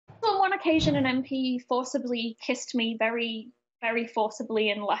occasion, an MP forcibly kissed me very, very forcibly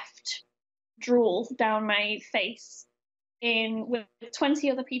and left drool down my face in with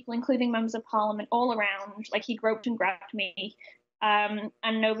 20 other people, including members of parliament, all around. Like, he groped and grabbed me, and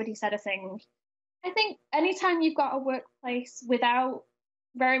nobody said a thing. I think anytime you've got a workplace without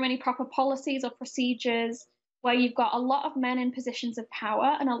very many proper policies or procedures, where you've got a lot of men in positions of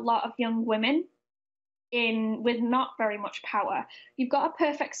power and a lot of young women in with not very much power, you've got a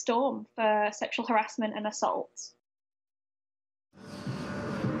perfect storm for sexual harassment and assault.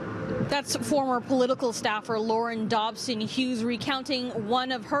 That's former political staffer Lauren Dobson Hughes recounting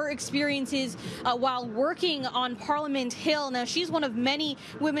one of her experiences while working on Parliament Hill. Now, she's one of many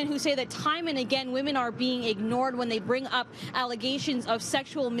women who say that time and again women are being ignored when they bring up allegations of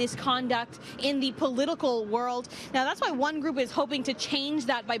sexual misconduct in the political world. Now, that's why one group is hoping to change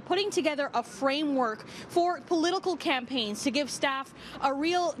that by putting together a framework for political campaigns to give staff a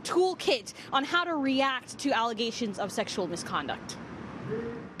real toolkit on how to react to allegations of sexual misconduct.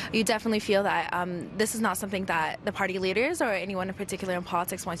 You definitely feel that this is not something that the party leaders or anyone in particular in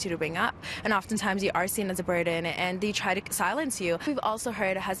politics wants you to bring up, and oftentimes you are seen as a burden and they try to silence you. We've also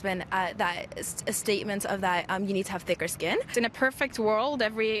heard has been statements of that you need to have thicker skin. In a perfect world,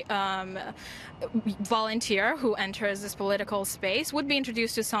 every volunteer who enters this political space would be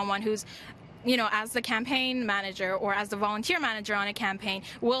introduced to someone who's, you know, as the campaign manager or as the volunteer manager on a campaign,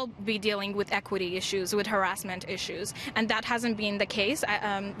 will be dealing with equity issues, with harassment issues. And that hasn't been the case,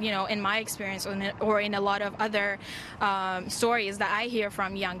 you know, in my experience or in a lot of other stories that I hear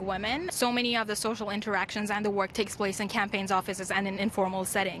from young women. So many of the social interactions and the work takes place in campaigns offices and in informal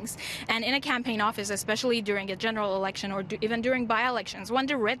settings. And in a campaign office, especially during a general election or even during by-elections, when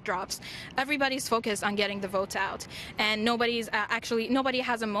the writ drops, everybody's focused on getting the votes out. And nobody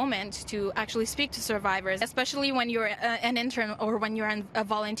has a moment to actually speak to survivors, especially when you're an intern or when you're a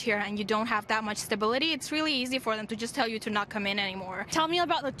volunteer and you don't have that much stability. It's really easy for them to just tell you to not come in anymore. Tell me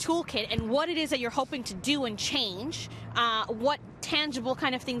about the toolkit and what it is that you're hoping to do and change. What tangible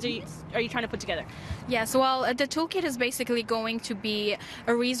kind of things are you trying to put together? Yes, well, the toolkit is basically going to be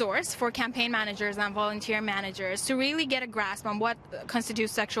a resource for campaign managers and volunteer managers to really get a grasp on what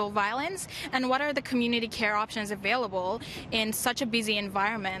constitutes sexual violence and what are the community care options available in such a busy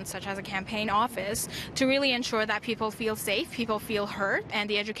environment, such as a campaign office, to really ensure that people feel safe, people feel heard. And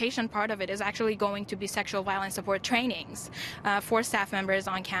the education part of it is actually going to be sexual violence support trainings for staff members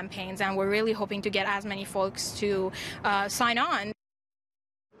on campaigns, and we're really hoping to get as many folks to sign on.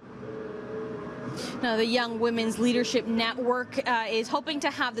 Now, the Young Women's Leadership Network is hoping to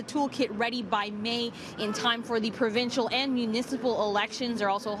have the toolkit ready by May in time for the provincial and municipal elections. They're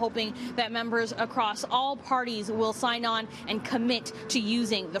also hoping that members across all parties will sign on and commit to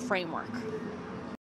using the framework.